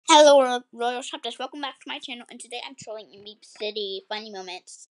Hello, Royal Shoppers. Welcome back to my channel, and today I'm trolling in Meepcity. Funny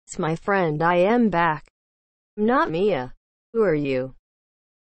moments. It's my friend, I am back. I'm not Mia. Who are you?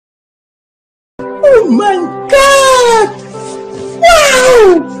 Oh my god!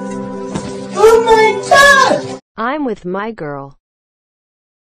 Wow! Oh my god! I'm with my girl.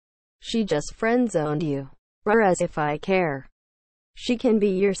 She just friend-zoned you. Bruh, as if I care. She can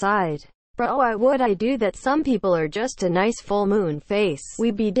be your side. Bro, why would I do that? Some people are just a nice full moon face.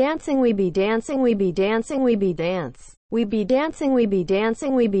 We be dancing, we be dancing, we be dancing, we be dance. We be dancing, we be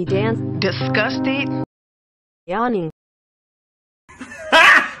dancing, we be dance. Disgusting. Yawning.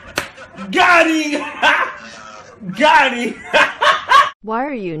 Got him! Got him! Why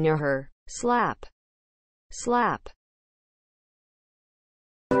are you near her? Slap. Slap.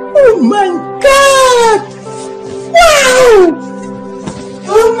 Oh my god! Wow!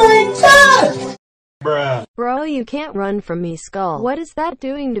 Oh my god! Bruh. Bro, you can't run from me, skull. What is that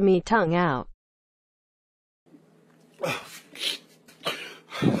doing to me? Tongue out.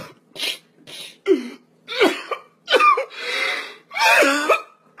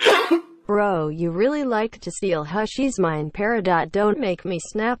 Bro, you really like to steal hushies mine. Peridot, don't make me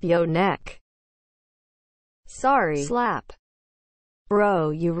snap yo neck. Sorry. Slap.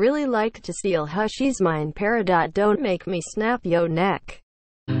 Bro, you really like to steal hushies mine. Peridot, don't make me snap yo neck.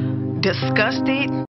 Disgusting.